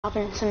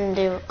Dropping some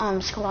new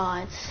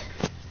squads.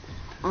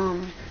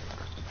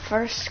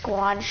 First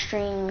squad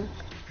stream.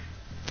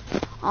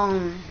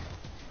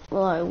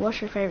 Well,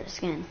 what's your favorite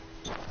skin?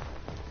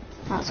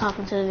 Let's hop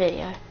into the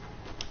video.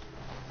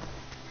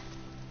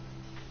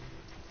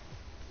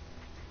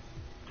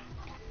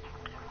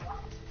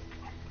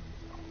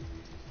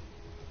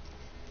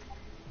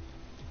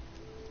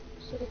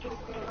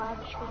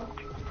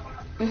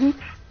 Mhm.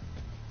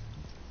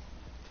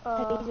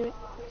 How do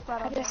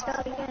I spell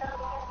it again?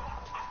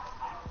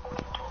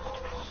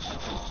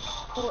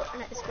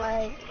 Fortnite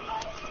Squads.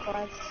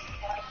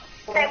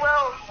 Hey,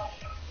 Will.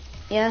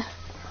 Yeah.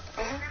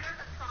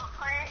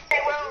 Hey,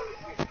 Will.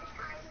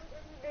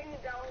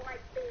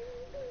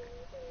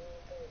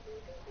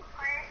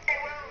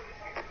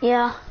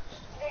 Yeah.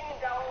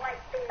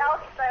 That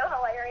was so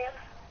hilarious.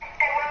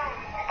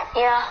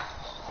 Yeah.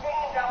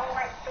 That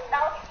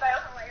was so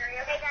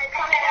hilarious. Hey guys,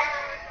 comment.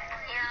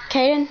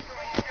 Caden.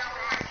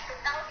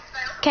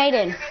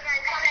 Caden.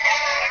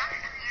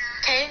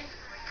 Caden.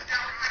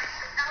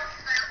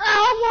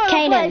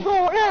 Caden.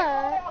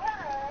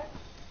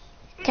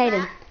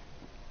 Caden.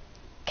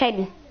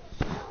 Caden.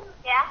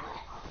 Yeah?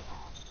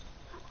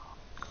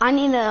 I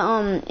need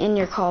to end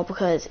your call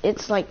because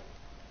it's like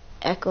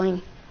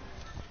echoing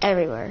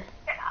everywhere.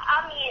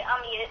 I'm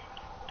muted.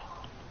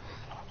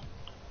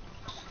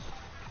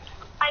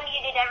 I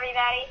muted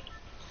everybody.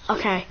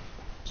 Okay.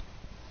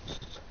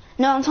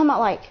 No, I'm talking about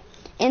like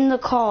in the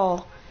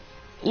call.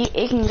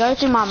 It can go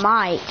through my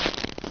mic,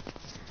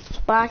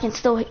 but I can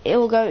still. It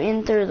will go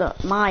in through the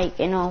mic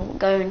and it'll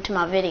go into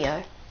my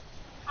video.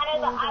 I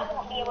know, but I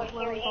won't be able to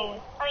hear you.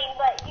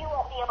 But you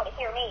won't be able to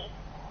hear me.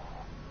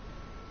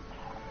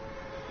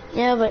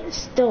 Yeah, but it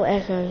still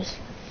echoes.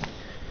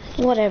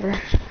 Whatever.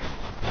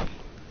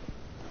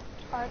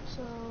 Alright,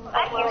 so...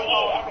 I hear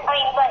you.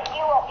 But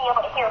you won't be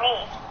able to hear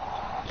me.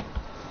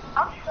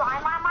 I'll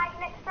try my mic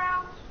next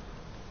round.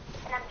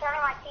 And I'm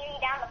turning my TV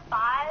down to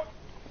 5.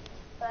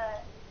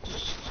 But...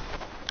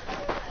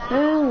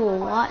 Who will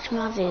watch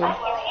my video? I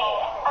hear you.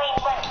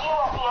 But you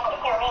won't be able to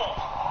hear me.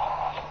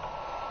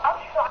 I'll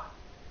try.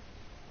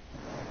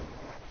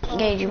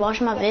 Okay, did you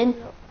watch my vid?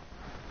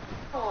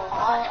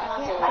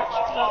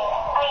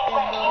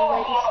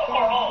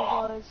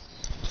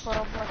 From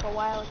like a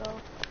while ago.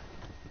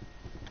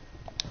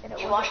 Did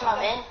you watch my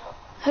vid?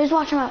 Who's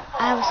watching my...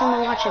 I have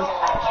someone watching.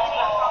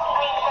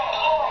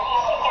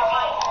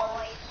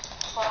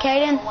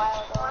 Caden?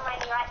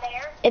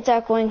 It's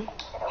echoing. Did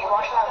you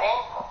watch my vid?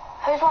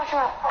 Who's watching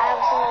my... I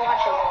have someone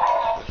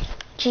watching.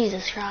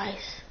 Jesus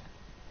Christ.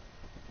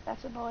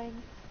 That's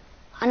annoying.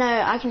 I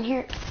know, I can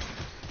hear...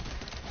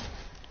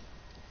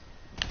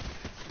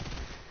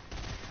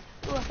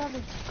 Ooh, I found a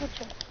good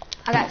shot.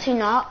 I got 2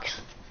 knocks.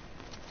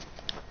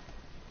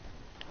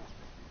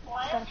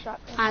 Got a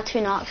shotgun. I have 2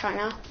 knocks right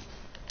now.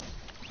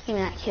 Give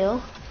me that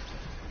kill.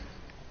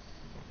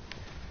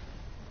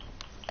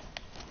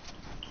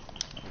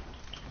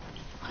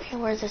 Okay,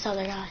 where's this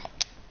other guy?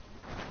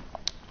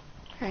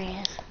 There he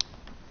is.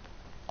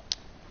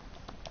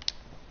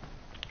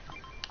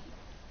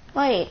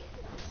 Wait,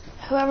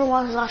 whoever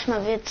was watching my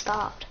vid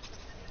stopped.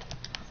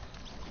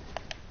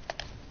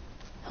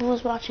 Who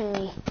was watching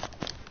me?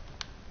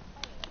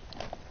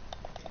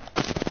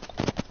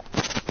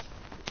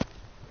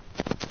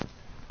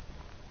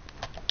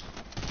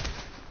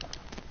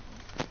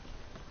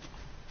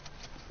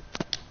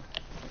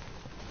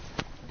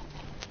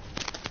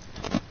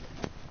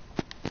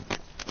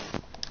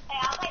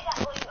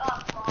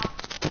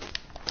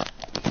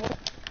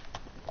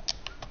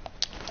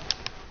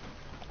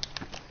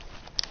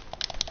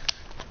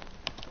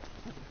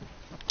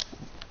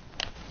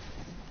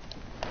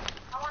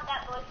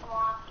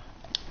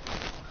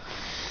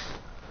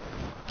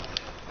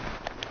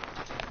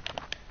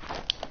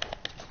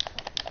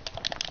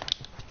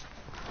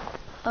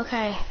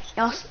 Okay,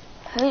 y'all,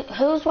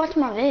 who's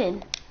watching my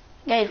vid?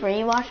 Guys, were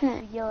you watching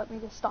it? Yell at me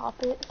to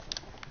stop it.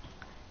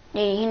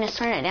 Yeah, you can just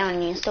turn it down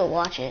and you can still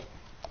watch it.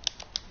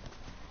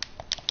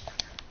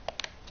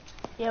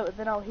 Yeah, but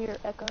then I'll hear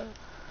it echo.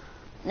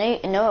 No,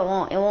 it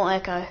won't. It won't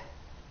echo.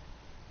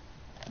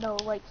 No,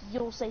 like,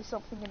 you'll say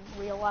something in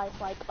real life,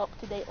 like, up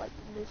to date, like,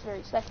 this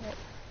very second,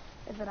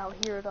 and then I'll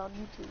hear it on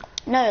YouTube.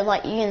 No,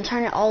 like, you can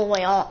turn it all the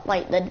way off,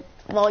 like, the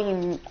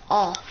volume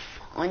off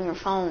on your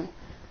phone.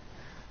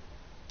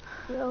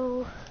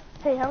 Yo,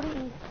 hey, how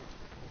many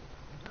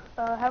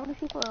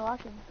people are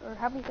watching, or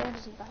how many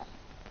fans you got?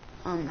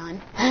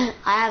 9. I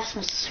have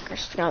some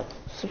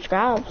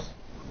subscribes.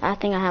 I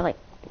think I have, like,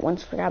 1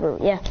 subscriber,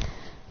 yeah.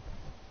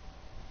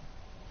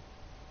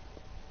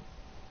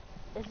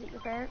 Is it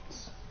your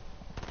parents?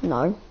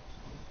 No.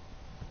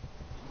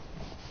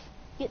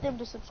 Get them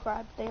to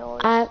subscribe, they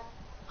always... I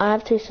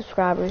have 2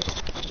 subscribers.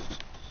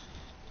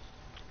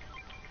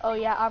 Oh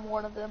yeah, I'm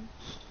one of them.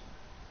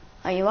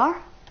 Oh, you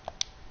are?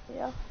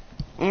 Yeah.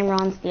 And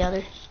Ron's the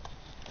other.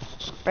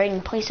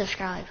 Brayden, please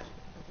subscribe.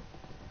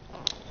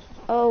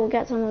 Oh, we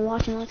got someone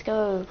watching. Let's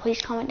go.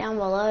 Please comment down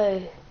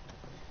below.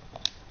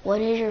 What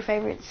is your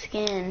favorite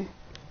skin?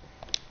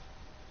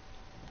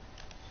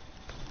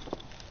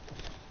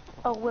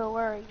 Oh, Will,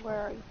 where are you? Where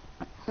are you?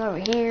 I'm over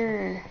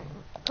here.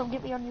 Come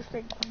get me on your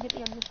screen. Come get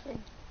me on your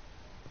screen.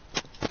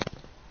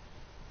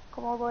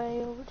 Come all the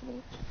way over to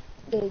me.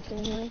 Gage, can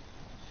you hear me?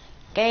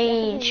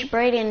 Gage,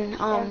 Brayden,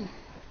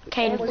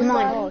 Caden, come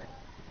on.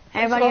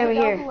 Everybody Comment over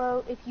down here.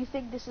 below if you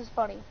think this is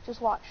funny. Just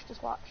watch.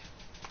 Just watch.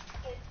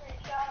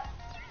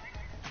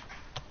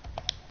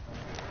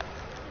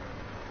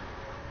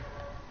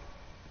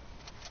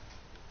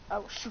 I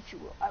will shoot you,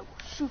 Will. I will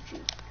shoot you.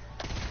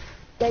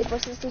 Gage,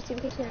 what's this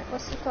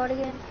what's this called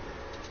again?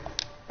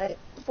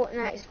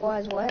 Fortnite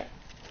Squads what?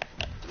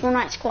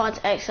 Fortnite Squads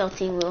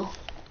XLT Will.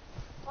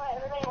 Alright,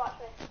 everybody watch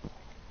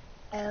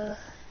this.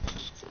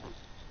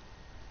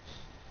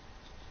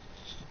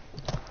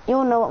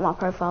 You'll know what my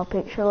profile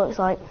picture looks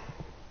like.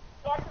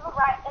 Yeah, it's a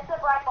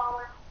bright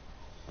bomber.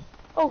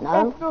 Oh, No.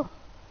 oh, no.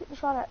 Get the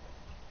shot at.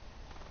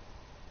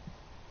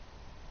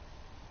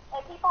 Hey,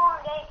 keep on,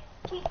 Gage.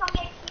 Keep on,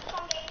 Gage.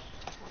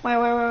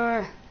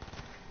 Where?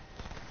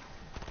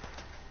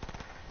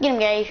 Get him,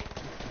 Gage.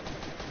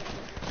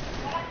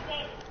 I got you,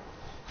 Gage.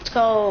 Let's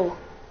go.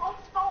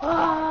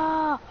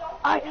 Ah,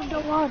 I am the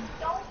one.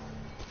 Don't.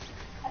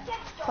 I said don't.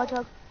 Watch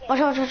out. Watch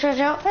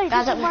out. Hey,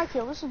 Guys this up is there. my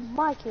kill. This is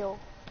my kill.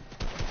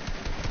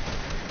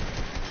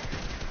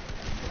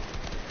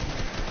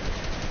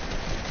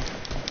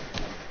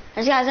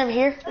 There's guys over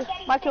here.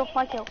 My kill.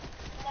 Nobody's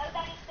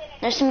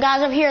finished. There's some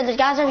guys over here. Gage, no.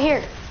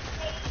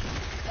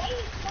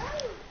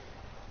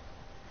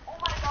 Oh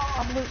my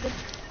god. I'm looting.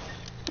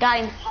 Got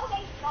him. Tell Gage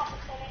not to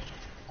finish.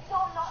 Tell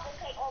him not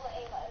to take all the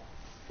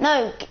ammo.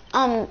 No,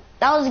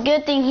 that was a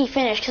good thing he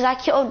finished because I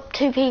killed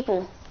 2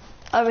 people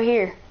over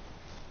here.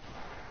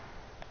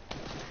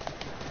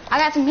 I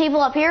got some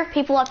people up here.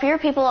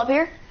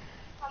 Coming.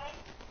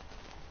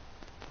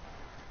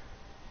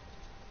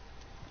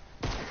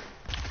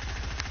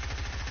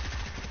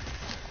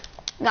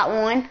 Got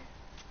one.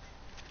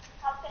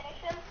 I'll finish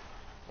him.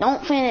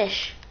 Don't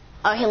finish.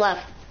 Oh, he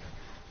left.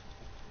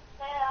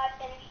 No, I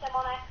finished him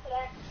on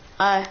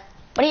accident.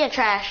 But he had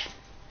trash.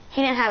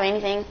 He didn't have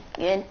anything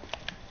good.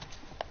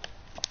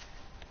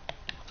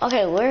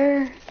 Okay,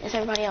 where is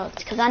everybody else?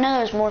 Because I know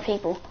there's more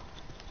people.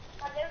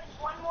 There's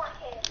one more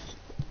kid.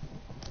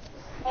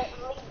 At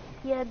least.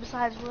 Yeah,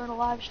 besides, we're in a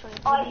live stream.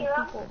 Oh, How many you're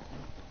people?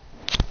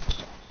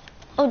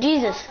 Oh,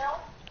 Jesus. No?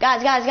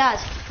 Guys.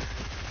 Nothing.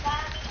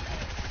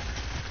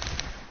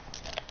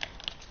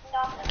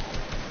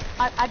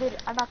 I did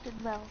it. I knocked him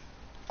down.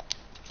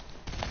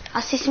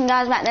 I see some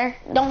guys back there.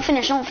 Don't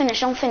finish. Oh.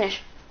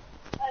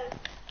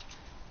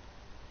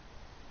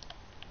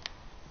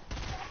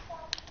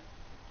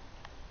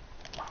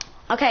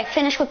 Okay,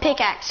 finish with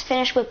pickaxe.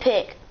 Finish with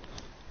pick.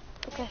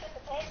 Okay, With the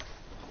pig.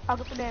 I'll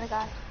get banana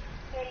guy.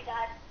 He already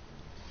died.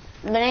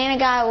 Banana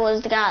guy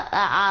was the guy that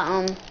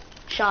I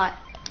shot.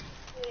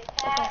 He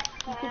attacked.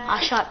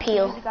 I shot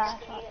Peel. He's the guy.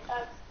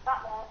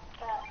 Not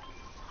that.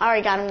 I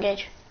already got him,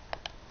 Gage.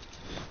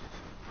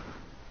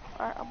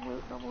 Alright,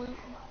 I'm looting.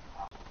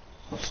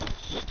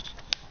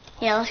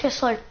 Yeah, let's get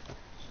slurp.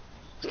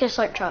 Let's get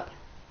slurp truck.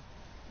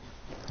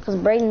 Cause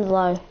Braden's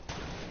low.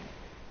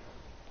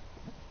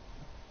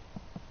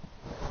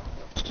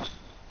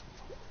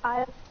 I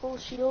have full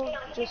shield, Hey,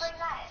 can you just bring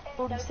that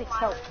 46 into my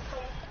health. room,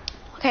 please?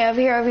 Okay, over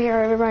here,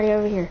 everybody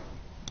over here.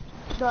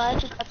 No, I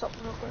have to grab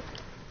something real quick.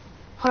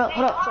 Hold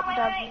up. Something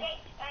down here.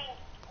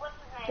 What's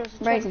his name? There's a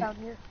chest Braden. down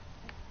here.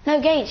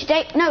 No, Gage.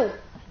 No.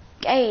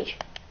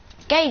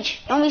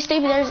 Gage, don't be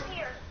stupid.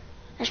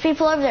 There's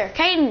people over there.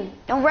 Caden,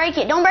 don't break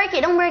it. No. Gage,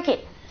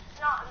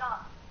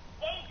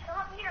 come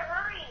up here,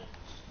 hurry.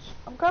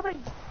 I'm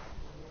coming.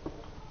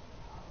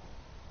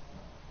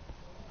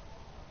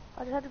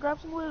 I just had to grab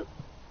some loot.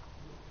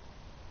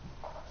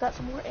 Got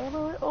some more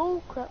ammo.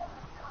 Oh crap!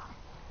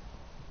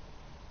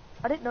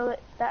 I didn't know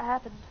that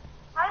happened.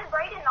 How did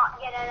Brayden not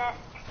get in it?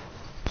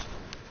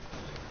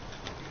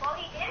 Well,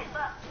 he did,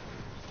 but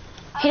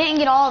He didn't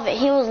get all of it.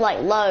 He was like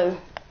low.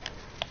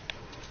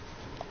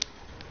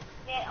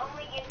 it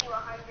only gives you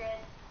 100,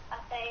 I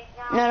think.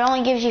 No, it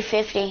only gives you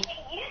 50. It used to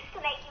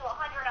make you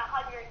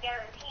 100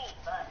 guaranteed,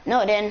 but...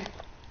 No, it didn't.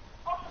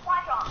 Oh,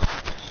 supply drop.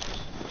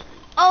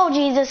 Oh,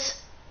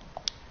 Jesus.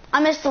 I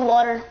missed the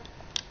water.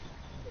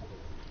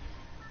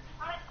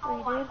 Oh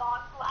my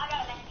god, well, I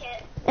got a med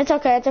kit. It's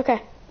okay.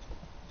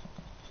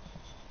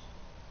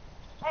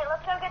 Hey,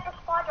 let's go get the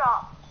supply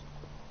drop.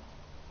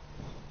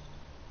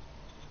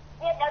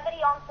 We had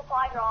nobody on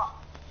supply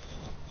drop.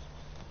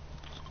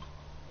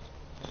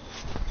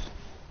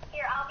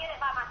 Here, I'll get it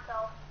by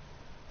myself.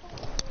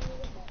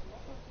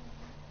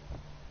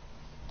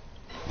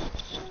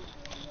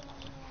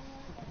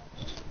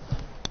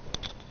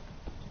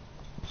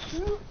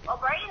 Well,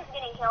 Braden's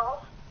getting killed.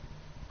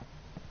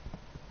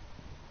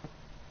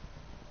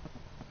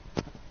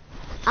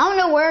 I don't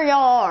know where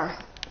y'all are.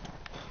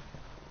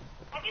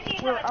 I could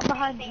use Well, them I'm as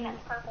behind anything you.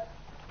 that's purple.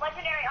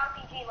 Legendary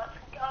RPG, let's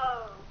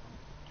go.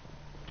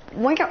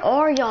 Where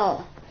are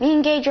y'all? Me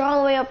and Gage are all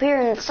the way up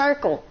here in the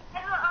circle.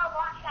 Hey, look,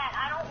 watch that.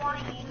 I don't want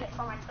to use it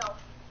for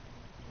myself.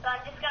 So I'm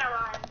just gonna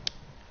run.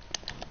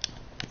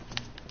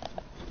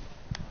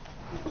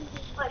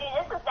 Look, dude,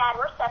 this is bad.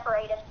 We're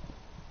separated.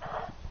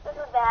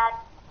 pad.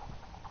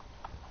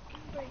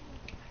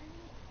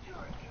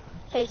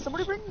 Hey,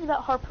 somebody bring me that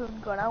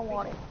harpoon gun. I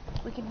want it.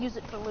 We can use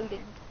it for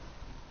looting.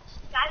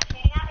 Guy's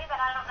shooting at me, but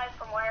I don't know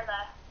from where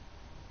though.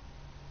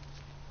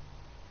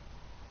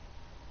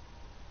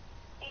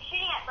 He's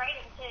shooting at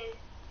Brayden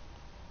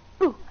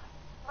too. Ooh,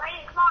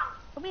 Brayden, come on.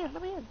 let me in,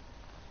 let me in.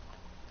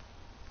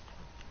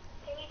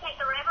 Can you take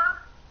the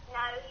river? No,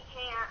 he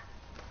can't.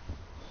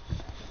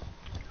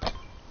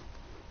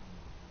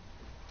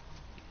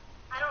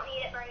 I don't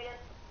need it, Brayden.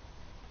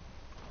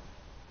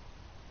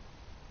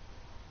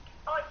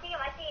 Oh, I see him,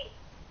 I see him.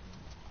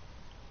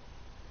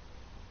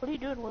 What are you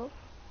doing, Will?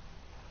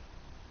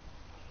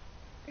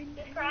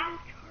 Crap.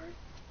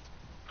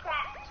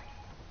 Crap.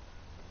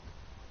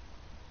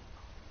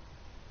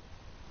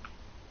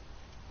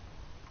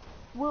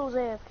 Will's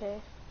AFK.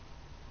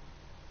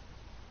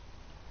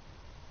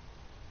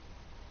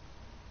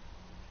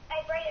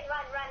 Hey, Brayden,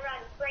 run.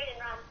 Brayden,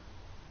 run.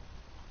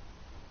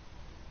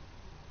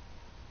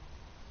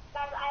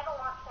 Guys, I have a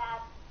launch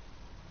pad.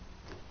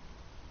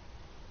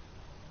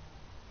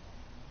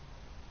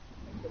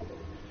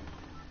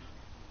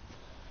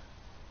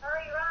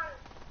 Hurry, run.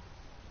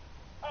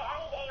 Hey, I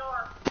need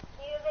AR.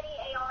 Do you have any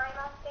AR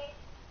ammo, Gage?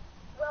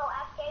 Will,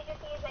 ask Gage if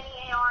he has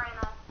any AR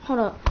ammo. Hold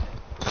up.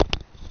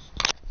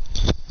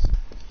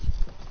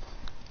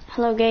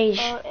 Hello, Gage.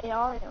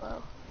 AR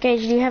ammo.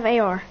 Gage, do you have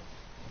AR?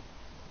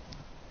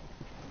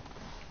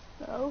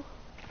 No.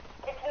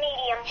 It's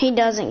medium. He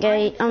doesn't,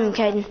 Gage.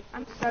 Caden.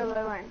 I'm so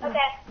low right now. Okay.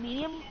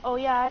 Medium? Oh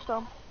yeah, I have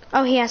some.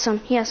 Oh, he has some.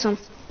 He has some.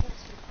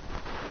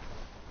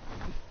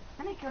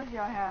 How many kills do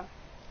y'all have?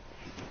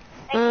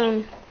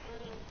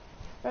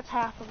 That's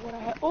half of what I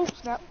have. Oh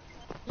snap!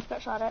 Just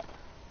got shot at.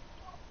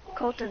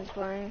 Colton's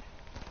playing.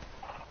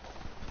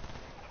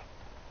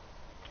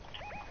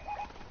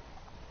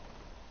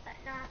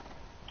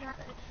 Not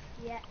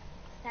yet.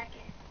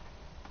 Second.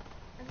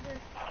 I'm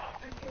just.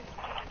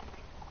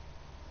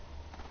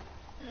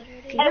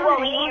 Hey, Will,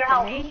 we need your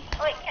help. Wait,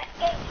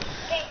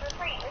 Gage,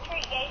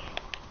 retreat, Gage.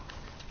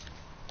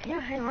 Yeah,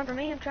 hang on for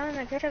me. I'm trying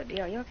to catch up to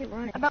y'all. Y'all keep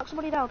running. I knocked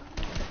somebody down.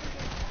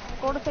 I'm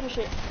going to finish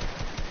it.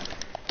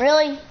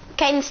 Really?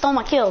 Caden stole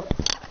my kill.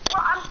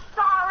 Well, I'm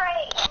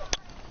sorry.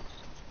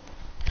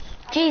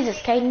 Jesus,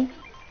 Caden.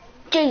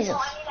 Jesus.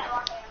 Oh, I need that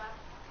rocket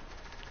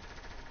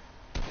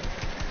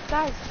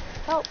ammo. Guys,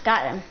 help!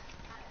 Got him.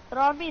 They're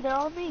on me. They're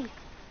on me.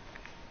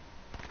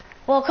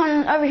 Well,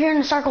 come over here in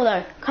the circle,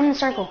 though. Come in the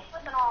circle. He's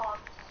with an arm.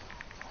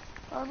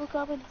 Armor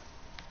coming.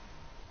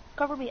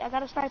 Cover me. I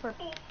got a sniper.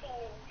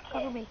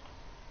 Cover me.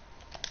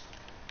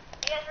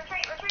 You guys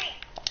retreat.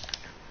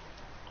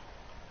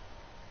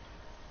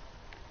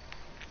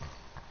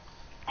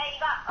 Hey, you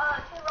got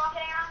 2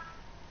 rocket ammo?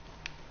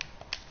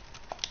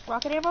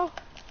 Rocket ammo?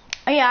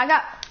 Oh yeah,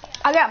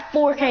 I got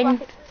 4, Caden. I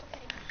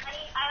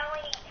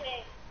only need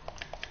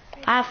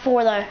 2. I have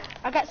 4 though.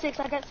 I got 6.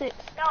 No,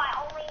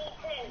 I only need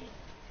 2.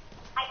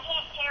 I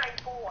can't carry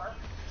 4.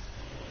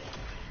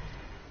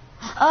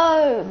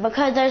 Oh,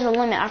 because there's a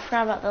limit. I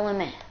forgot about the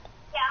limit.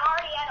 Yeah, I'm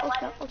already at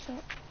 11. What's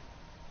that?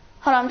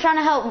 Hold on, I'm trying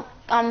to help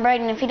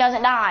Brayden if he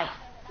doesn't die.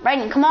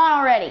 Brayden, come on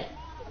already.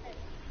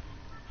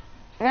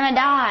 You're gonna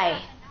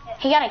die.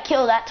 He got a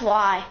kill, that's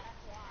why.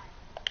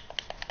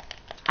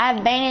 I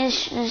have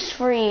bandages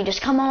for you.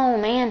 Just come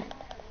on, man.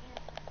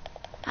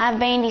 I have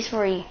bandies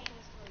for you. No,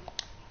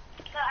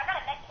 I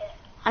got a med kit.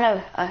 I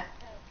know.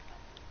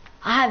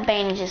 I have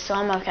bandages, so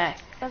I'm okay.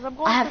 Guys, I'm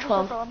going I have to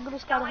 12. I'm gonna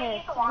scout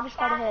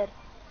ahead.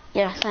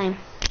 Yeah, same.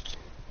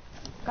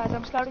 Guys,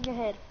 I'm scouting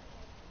ahead.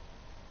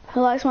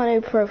 Who likes my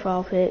new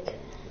profile pic?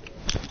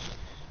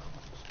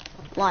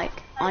 Like,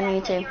 on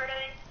That's what YouTube. you were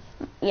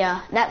doing.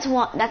 Yeah, that's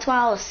why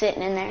I was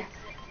sitting in there.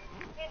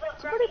 Dude, look,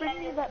 Somebody Grumpy bring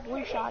me Head that is-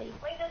 blue shotty.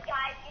 Look at this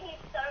guy. He's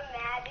so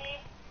mad, dude.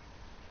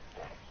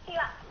 He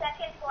got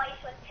 2nd place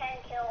with 10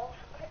 kills.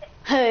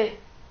 Who?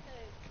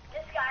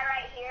 This guy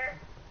right here.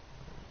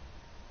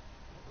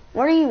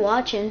 What are you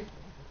watching?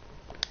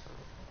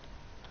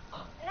 No,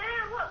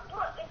 look.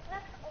 It's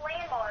this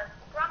landmark.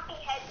 Grumpy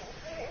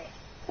Hedges.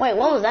 Wait,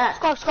 what was that?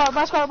 Scar,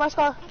 my scar. It's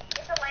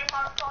a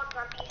landmark called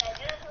Grumpy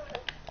Hedges.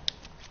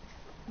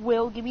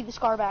 Will, give me the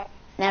scar back.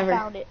 Never. I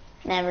found it.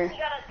 Never. He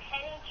got a 10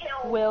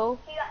 kill. Will,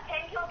 He got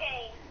 10 kill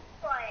game.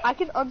 But I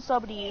can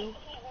unsub to you.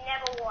 he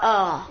never won.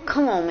 Oh,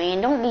 come on,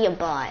 man. Don't be a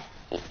bot.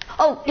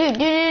 Oh,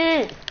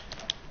 dude.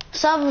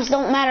 Subs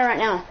don't matter right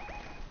now.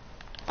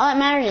 All that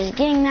matters is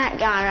getting that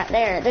guy right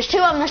there. There's 2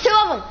 of them.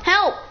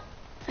 Help!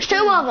 There's 2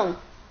 of them.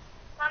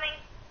 Coming.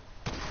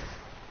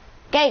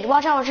 Gage,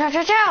 watch out. Gage,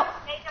 I'm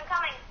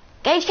coming.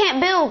 Gage can't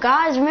build,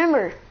 guys.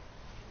 Remember.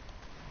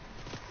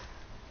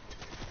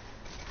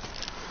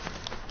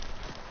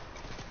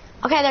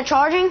 Okay, they're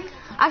charging.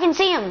 I can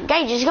see them.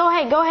 Gage, just go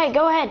ahead. Build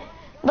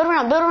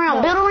around.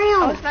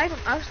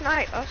 I'll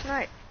snipe. I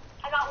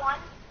got 1.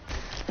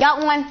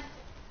 Got one.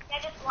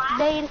 Yeah, just blast.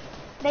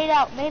 Nade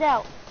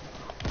out.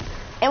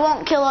 It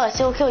won't kill us.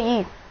 It'll kill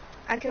you.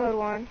 I killed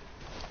one.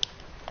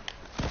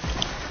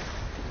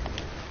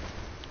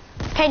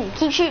 Caden,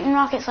 keep shooting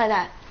rockets like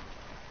that.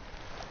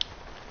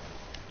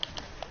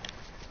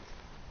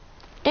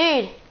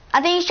 Dude,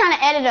 I think he's trying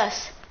to edit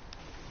us.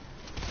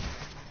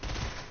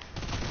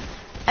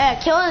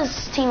 Kill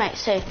his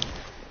teammates too.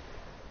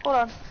 Hold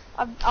on.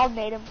 I'll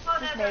nade him.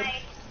 Just nade.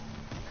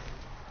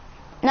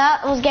 No,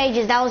 that was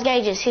Gage's. That was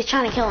Gage's. He's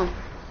trying to kill him.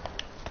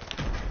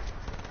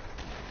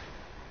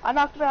 I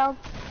knocked him down.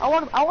 I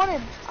want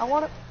him.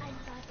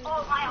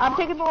 I'm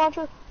taking the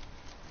launcher.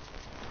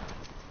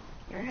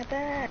 You're at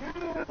that.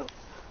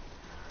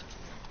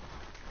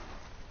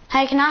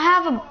 Hey, can I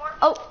have a...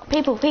 Oh,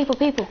 people.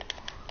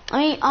 Let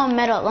me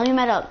met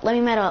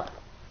up.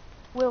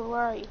 Will,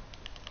 where are you?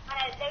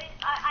 I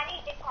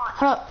need this one.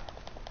 Hold up.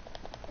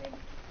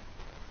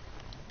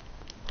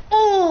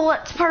 Oh,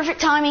 that's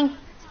perfect timing.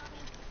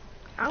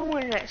 I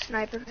wanted that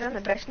sniper because I'm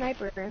the best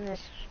sniper in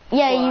this.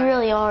 Yeah, squad. you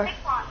really are. This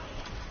one.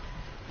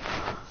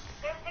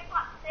 There's this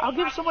one. I'll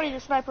give somebody the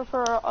sniper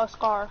for a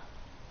scar.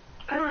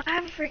 I don't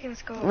have a freaking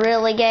skull.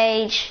 Really,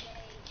 Gage?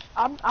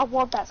 I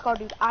want that scar,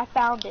 dude. I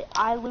found it.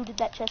 I looted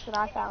that chest and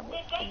I found it.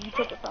 And you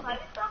took it from me.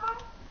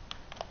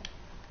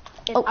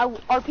 And Oh. I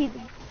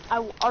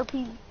will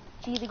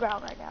RPG the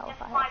ground right now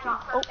if I have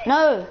to. Oh,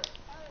 No.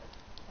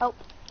 help.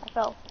 I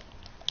fell.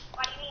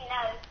 What do you mean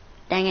no?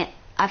 Dang it.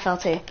 I fell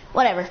too.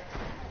 Whatever.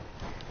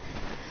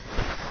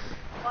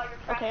 Well, you're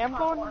trying Okay, to I'm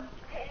going.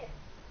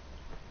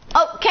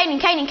 Oh,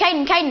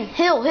 Caden.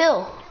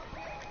 Hill.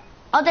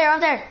 Up there.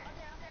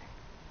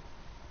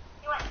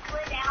 You want to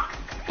split down?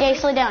 Yeah, he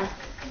slid down.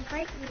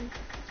 Fight me.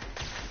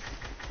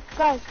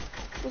 Guys,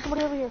 there's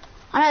somebody over here.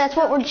 I know, that's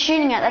what we're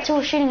shooting at. That's who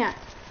we're shooting at.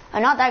 Oh,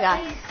 not that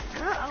guy.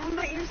 I'm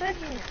not your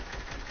second.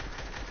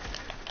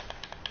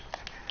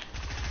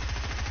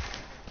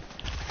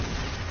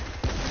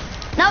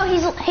 No,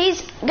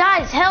 he's,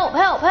 guys, help.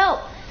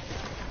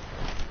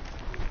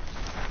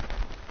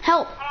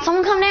 Help.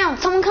 Someone come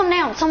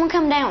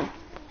down.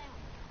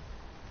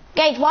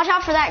 Gage, watch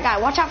out for that guy.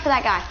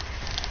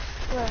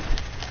 Where?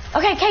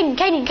 Okay,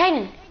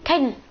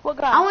 Caden. What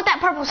guy? I want that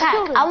purple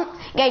killed tack. him.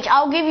 Gage,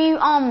 I'll give you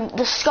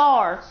the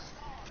scar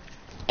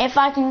if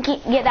I can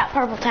get that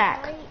purple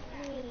tack.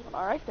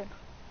 Alright then.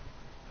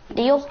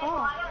 Deal?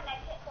 Oh.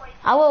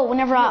 I will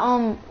whenever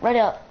I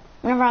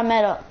whenever I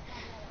met up.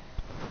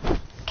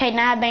 Caden,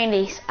 I have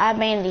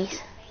bandies.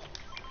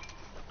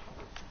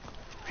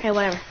 Okay,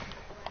 whatever.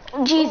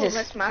 Jesus. Oh,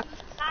 that's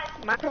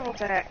my purple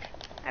tack.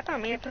 I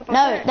found me a purple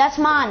No, tack. that's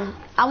mine.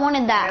 I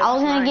wanted that. Yeah, I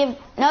was gonna mine.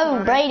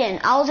 give Brayden.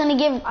 I was gonna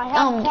give I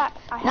have that.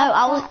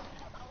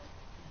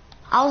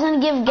 I was gonna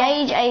give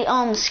Gage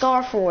a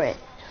scar for it.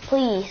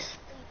 Please.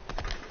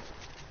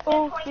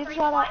 Oh, good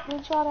shot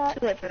at.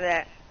 Too late for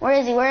that. Where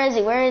is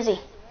he?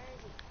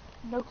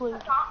 No clue.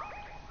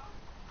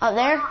 Up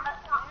there? On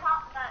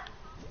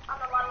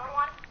the lower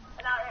one,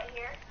 about right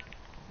here.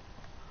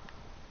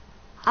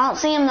 I don't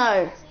see him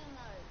though.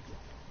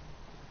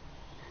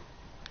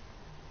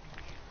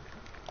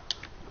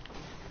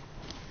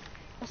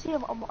 I see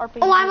him RPG.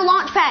 Oh, I have a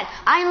launch pad.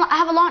 I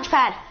have a launch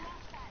pad.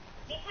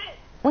 Me too.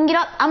 We can get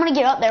up. I'm gonna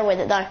get up there with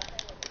it though.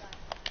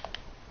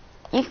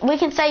 We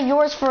can save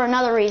yours for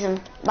another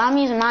reason, but I'm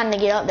using mine to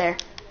get up there.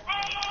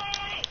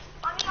 Hey.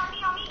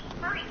 On me.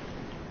 Hurry.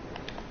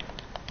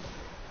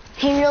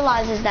 He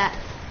realizes that.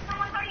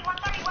 130.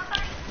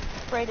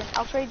 Brayden,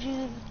 I'll trade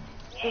you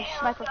the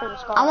sniper for the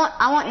scar. I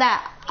want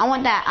that. I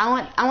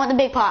want the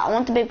big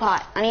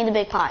pot. I need the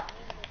big pot.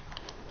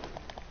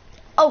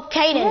 Oh,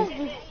 Caden.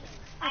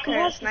 He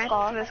has the Sniper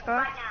scar. for the scar.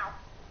 Right now.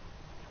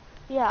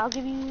 Yeah, I'll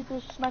give you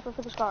the sniper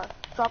for the scar.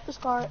 Drop the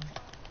scar.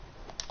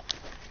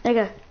 There you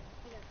go.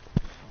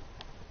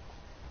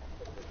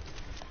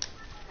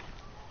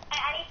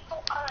 I need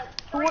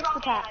Who wants the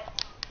tack?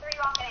 3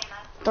 rocket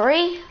ammo.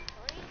 3?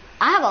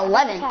 I have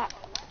 11. Tack.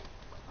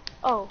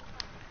 Oh,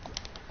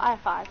 I have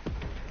 5.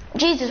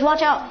 Jesus,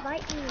 watch out.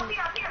 Up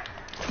here.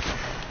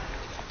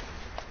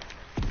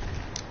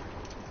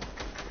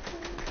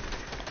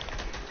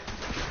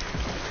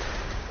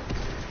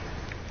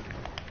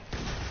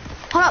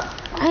 Hold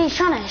up. He's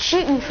trying to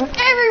shoot me from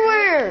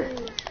everywhere.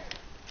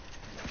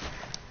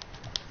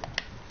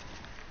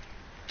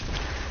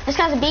 This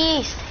guy's a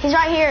beast. He's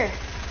right here.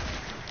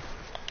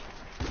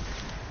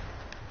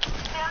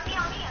 Hey,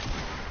 on me.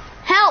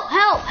 Help.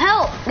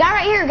 Guy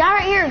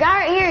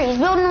right here. He's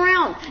building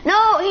around.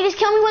 No, he just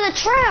killed me with a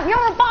trap.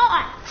 You're a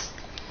bot.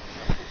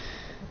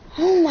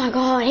 Oh my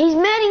god, he's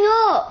medding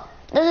up.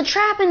 There's a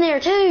trap in there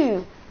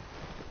too.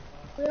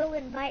 Will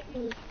invite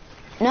me.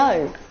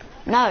 No.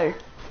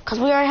 Because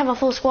we already have a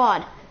full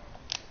squad.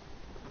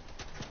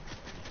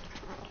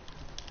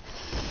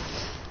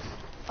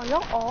 Are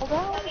y'all all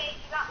down? Okay,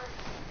 you got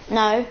this.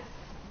 No.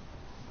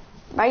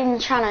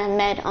 Brayden's trying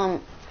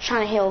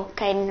to heal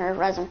Caden or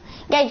res him.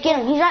 Gage, get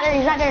him. He's right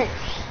there. Hey,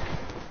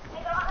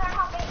 go out there and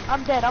help me.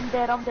 I'm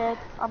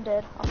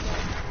dead.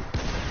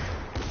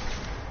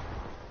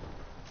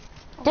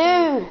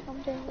 Dude,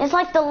 I'm dead. it's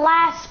like the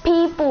last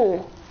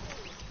people.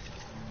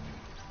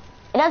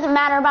 It doesn't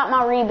matter about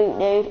my reboot,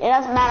 dude. It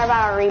doesn't matter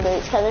about our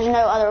reboots because there's no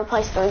other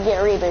place to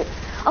get a reboot.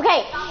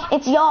 Okay,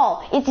 it's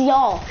y'all.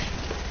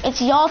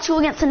 It's y'all 2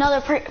 against another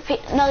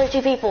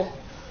 2 people.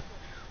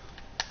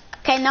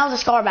 Okay, now there's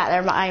a scar back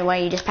there, by the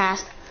way, you just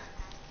passed.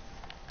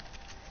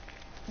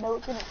 No,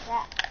 it's in a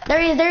trap.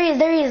 There he is, there he is,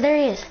 there he is, there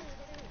he is.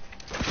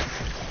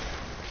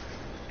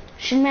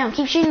 Shoot him down,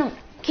 keep shooting him.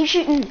 Keep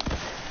shooting.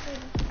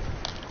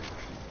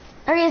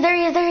 There he is, there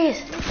he is, there he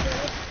is.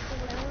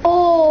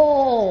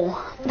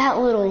 Oh, that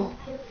little.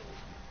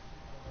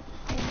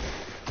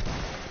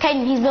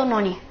 Caden, he's building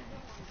on you.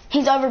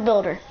 He's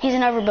overbuilder. He's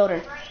an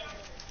overbuilder.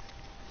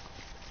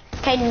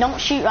 Caden, don't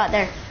shoot right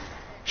there.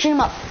 Shoot him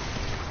up.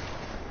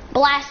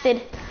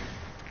 Blasted.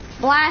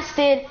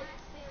 Blasted.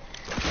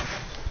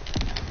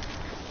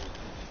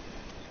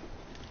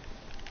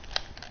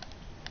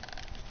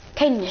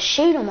 Caden, just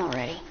shoot him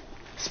already.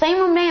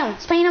 Spam him down.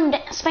 Spam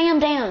him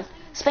down.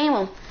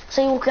 Spam him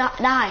so he will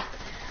die.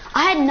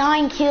 I had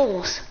 9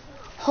 kills.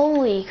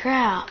 Holy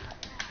crap.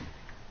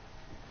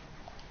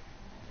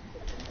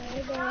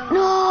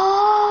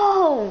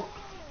 No!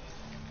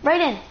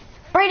 Brayden!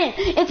 Brayden!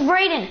 It's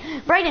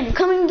Brayden! Brayden,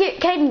 come and get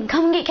Caden!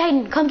 Come and get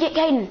Caden! Come get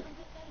Caden!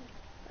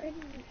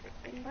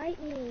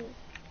 Invite me.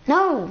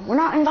 No, we're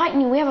not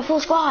inviting you. We have a full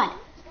squad.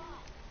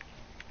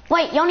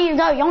 Wait, y'all need to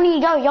go. Y'all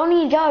need to go. Y'all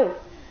need to go.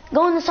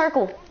 Go in the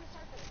circle.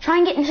 Try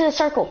and get into the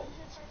circle.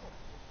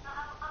 I'm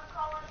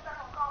calling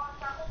circle.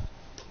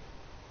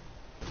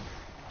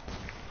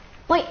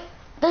 Wait,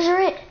 those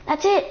are it.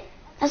 That's it.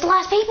 That's the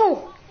last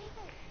people.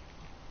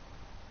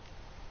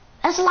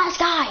 That's the last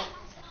guy.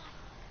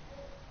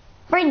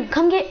 Brayden,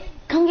 come get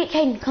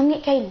Caden. Come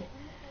get Caden.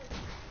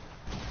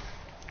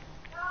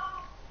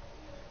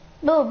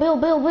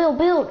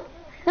 Build.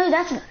 No,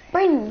 that's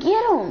Brayden.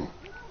 Get him.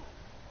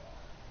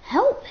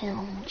 Help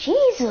him.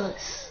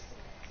 Jesus.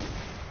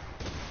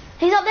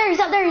 He's up there. He's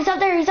up there. He's up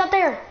there. He's up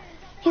there.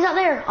 He's up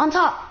there. On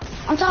top.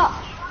 On top.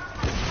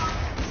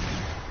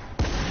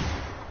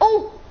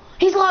 Oh,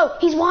 he's low.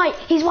 He's white.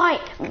 He's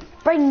white.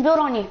 Brayden, build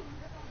on you.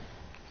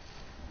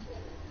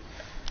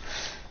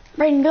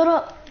 Brayden, build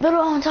up. Build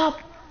up on top.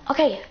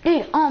 Okay,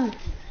 dude,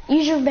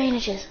 use your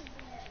bandages.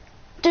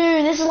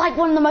 Dude, this is like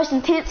one of the most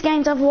intense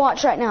games I've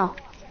watched right now.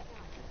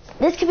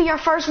 This could be our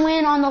first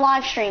win on the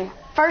live stream.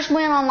 First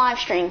win on live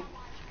stream.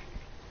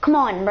 Come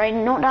on,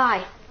 Brayden, don't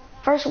die.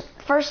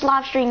 First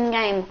live stream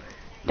game.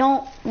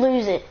 Don't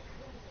lose it.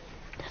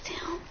 That's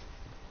him.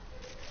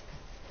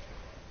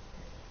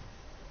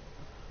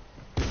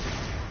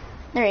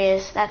 There he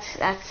is.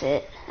 That's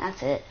it.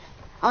 That's it.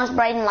 Unless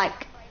Brayden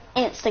like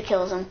insta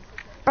kills him.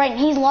 Brayden,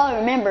 he's low,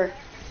 remember.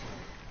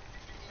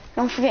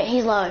 Don't forget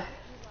he's low.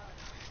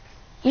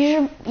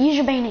 Use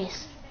your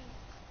bandages.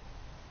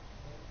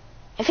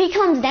 If he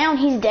comes down,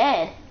 he's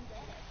dead.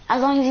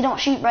 As long as you don't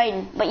shoot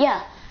Brayden. But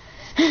yeah.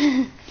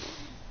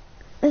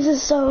 This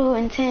is so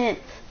intense.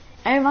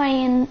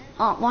 Everybody in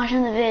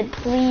watching the vid,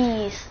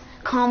 please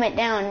comment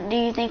down. Do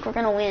you think we're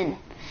gonna win?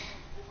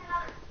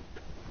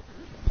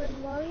 But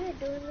while you're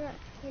doing that,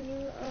 can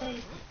you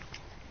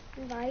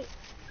invite?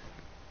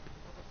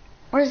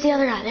 Where's the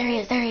other guy? There he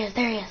is. There he is.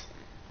 There he is.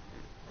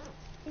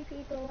 2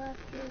 people left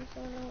and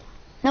someone else.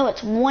 No,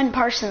 it's 1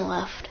 person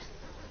left.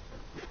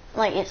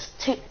 Like it's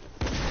 2.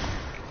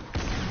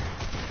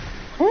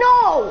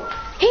 No!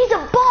 He's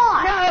a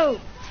bot! No!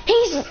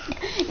 Dude,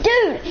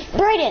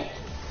 Brayden,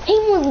 he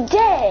was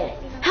dead.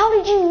 How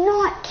did you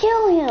not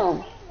kill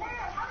him?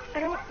 I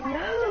don't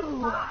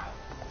know.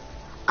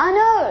 I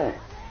know.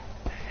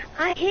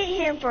 I hit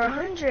him for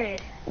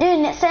 100. Dude,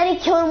 and it said he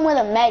killed him with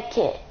a med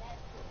kit.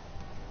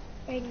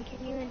 Brayden,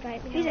 can you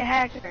invite me? He's a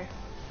hacker.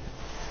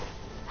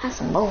 That's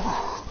some bull.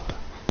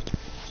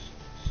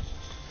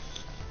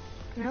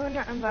 No, I'm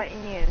not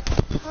inviting you.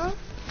 Huh?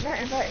 I'm not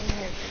inviting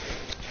you.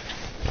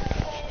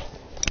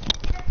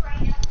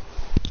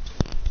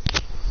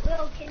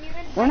 Will, can you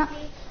invite We're not.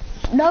 me?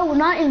 No, we're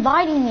not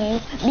inviting you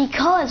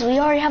because we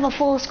already have a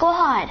full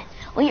squad.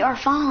 We are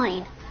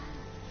fine.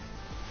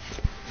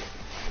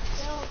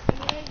 Will,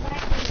 can you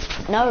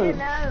invite me? No, No.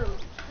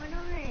 Why not?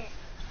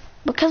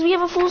 because we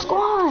have a full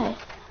squad.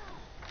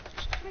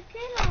 But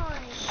can I?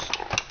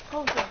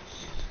 Hold on.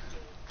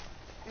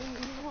 You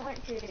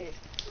want to use it.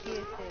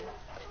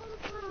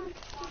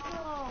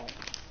 No.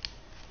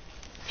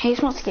 He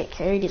just wants to get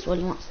carried is what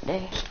he wants to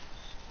do.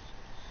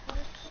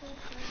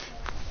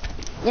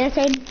 Yeah,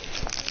 Caden.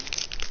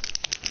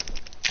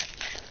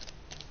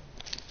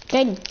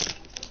 Caden.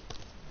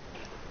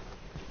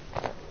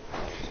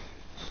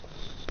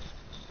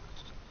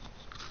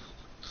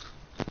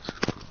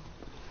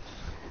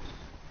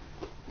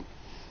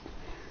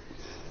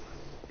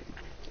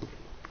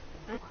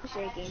 I'm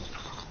shaking.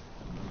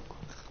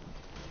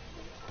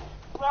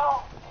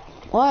 Well,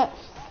 What?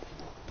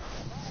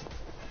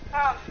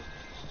 I'm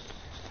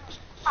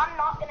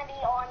not gonna be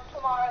on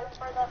tomorrow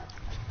for the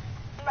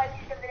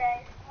most of the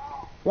day.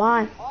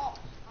 Why?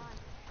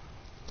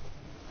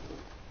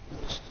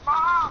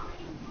 Mom!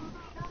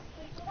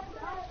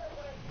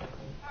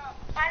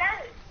 I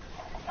know.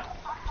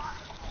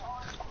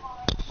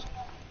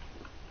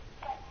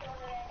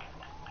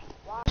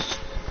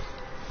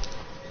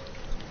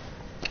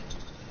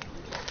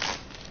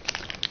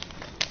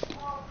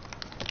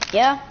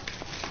 Yeah?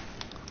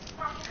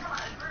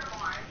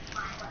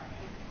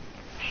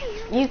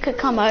 You could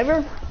come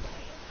over?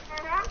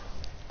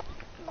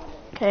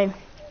 Okay.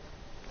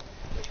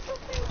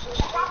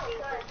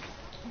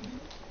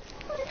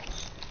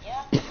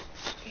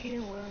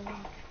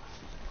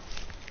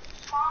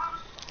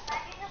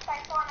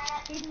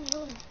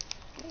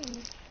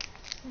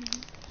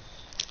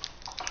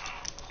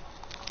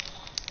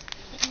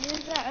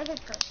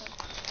 person.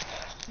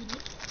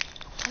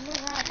 I know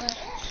that, but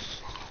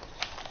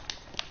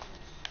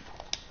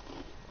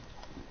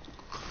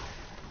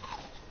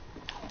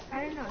I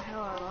didn't know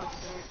how I lost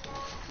it.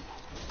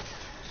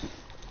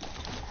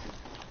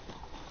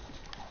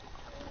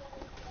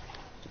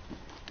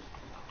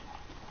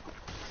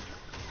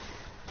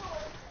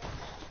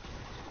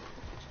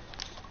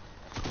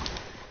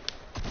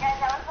 Guys,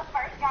 I was the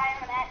first guy in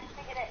the match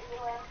to get an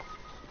elim.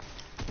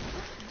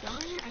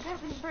 Darn it, I got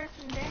this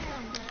person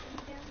down, but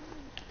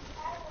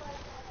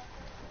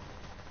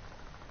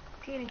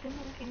Katie, come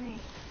look at me.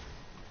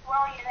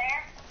 Well, you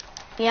there?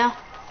 Yeah.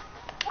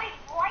 Wait,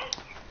 what?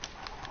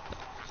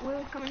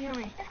 Will, come and heal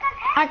me. This guy's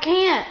I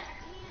can't.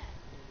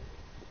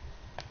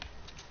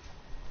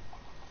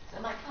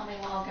 Somebody call me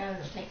while ago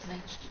to text me.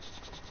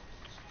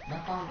 My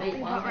phone beat There's a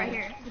while bot right ago.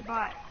 here. There's a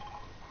bot.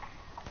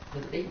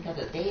 Was it beat because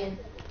it's dead?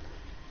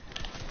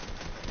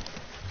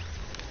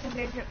 Come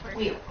get it first.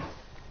 Will.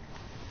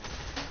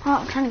 Oh,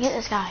 I'm trying to get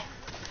this guy.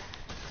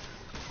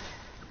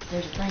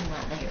 There's a thing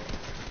right there.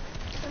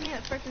 Come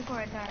here first before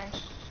I die.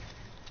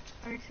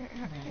 Or hit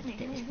me,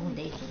 hit me, hit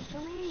me.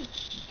 Heal me.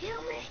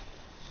 Heal me.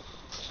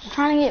 I'm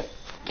trying to get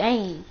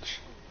Gage.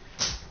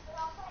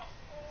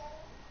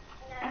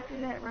 After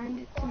that,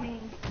 run to me.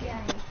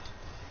 Yeah.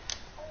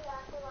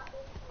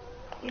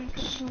 Get me,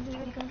 come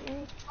get me. Come get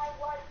me.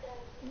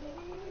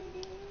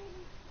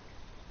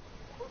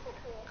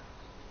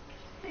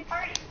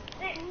 Hurry,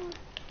 6,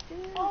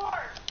 4,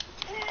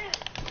 2.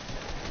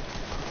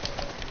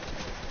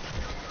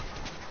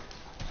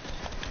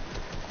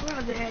 We're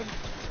all dead.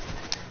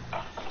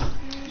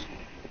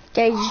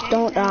 Gage,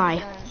 don't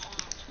die.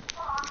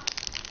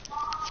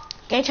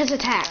 Gage has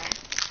attack.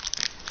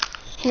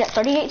 He's at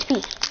 30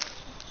 HP.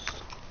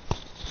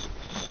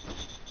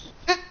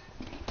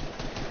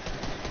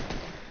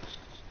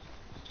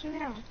 Kill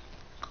him.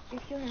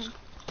 Just kill him.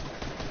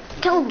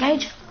 Kill him,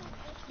 Gage.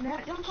 No,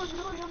 don't close the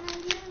door. Don't let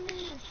him get in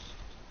there.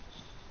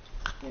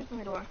 Get from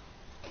the door.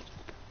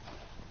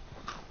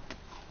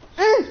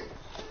 Mm.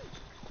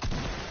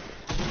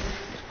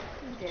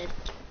 He's dead.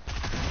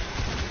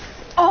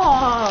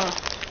 Oh.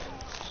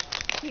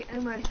 He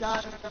almost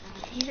got him.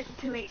 He's at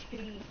 2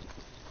 HP.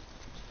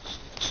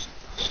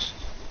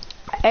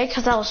 Hey,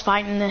 because I was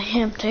fighting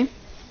him too.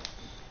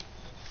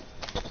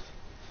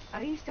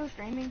 Are you still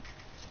streaming?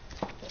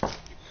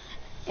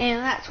 And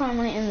that's where I'm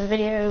going to end the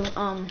video.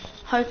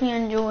 Hope you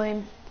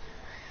enjoyed.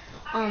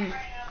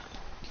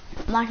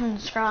 Like and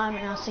subscribe,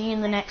 and I'll see you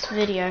in the next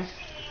video.